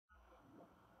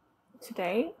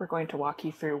Today, we're going to walk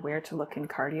you through where to look in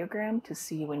Cardiogram to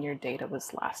see when your data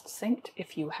was last synced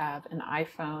if you have an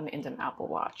iPhone and an Apple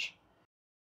Watch.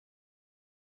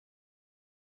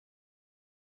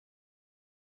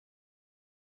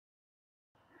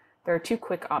 There are two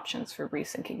quick options for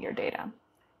resyncing your data.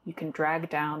 You can drag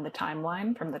down the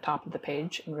timeline from the top of the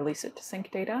page and release it to sync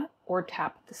data, or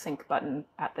tap the sync button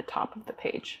at the top of the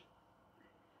page.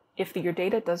 If your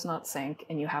data does not sync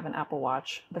and you have an Apple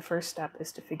Watch, the first step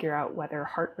is to figure out whether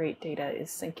heart rate data is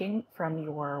syncing from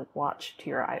your watch to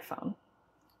your iPhone.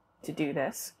 To do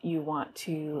this, you want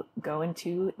to go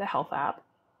into the Health app,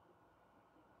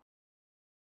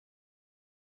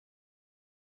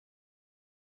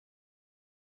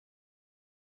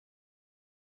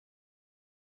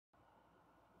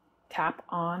 tap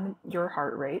on your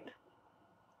heart rate,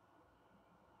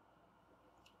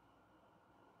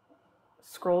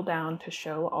 scroll down to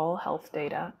show all health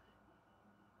data,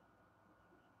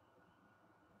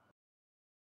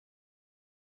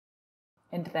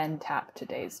 and then tap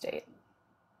today's date.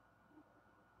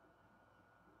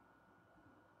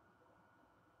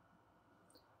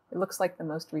 It looks like the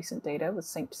most recent data was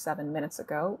synced 7 minutes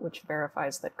ago, which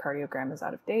verifies that Cardiogram is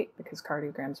out of date because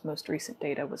Cardiogram's most recent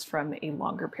data was from a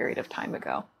longer period of time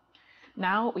ago.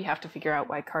 Now we have to figure out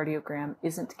why Cardiogram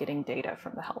isn't getting data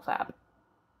from the Health app.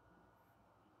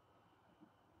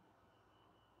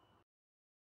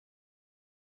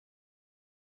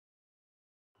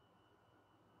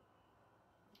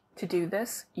 To do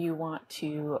this, you want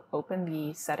to open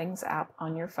the Settings app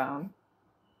on your phone,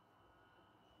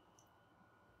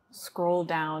 scroll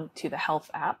down to the Health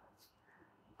app,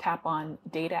 tap on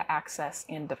Data Access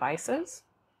and Devices,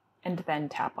 and then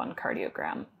tap on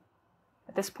Cardiogram.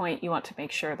 At this point, you want to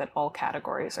make sure that all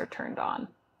categories are turned on.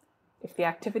 If the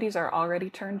activities are already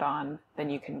turned on,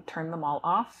 then you can turn them all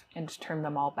off and turn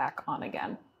them all back on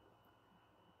again.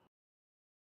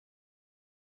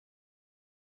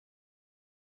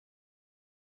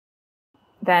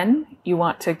 Then you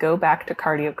want to go back to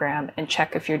Cardiogram and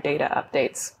check if your data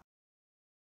updates.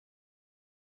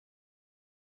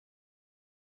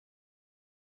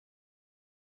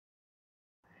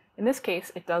 In this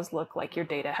case, it does look like your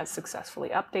data has successfully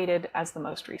updated, as the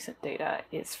most recent data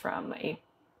is from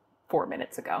 4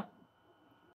 minutes ago.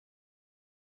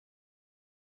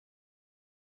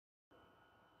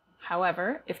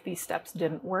 However, if these steps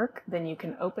didn't work, then you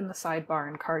can open the sidebar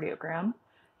in Cardiogram,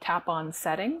 tap on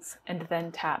Settings, and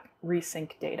then tap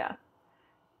Resync Data.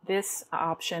 This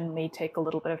option may take a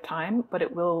little bit of time, but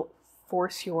it will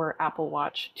force your Apple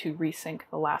Watch to resync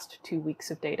the last 2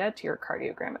 weeks of data to your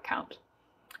Cardiogram account.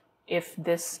 If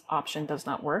this option does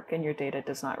not work and your data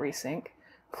does not resync,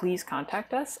 please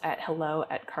contact us at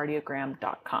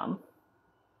hello@cardiogram.com.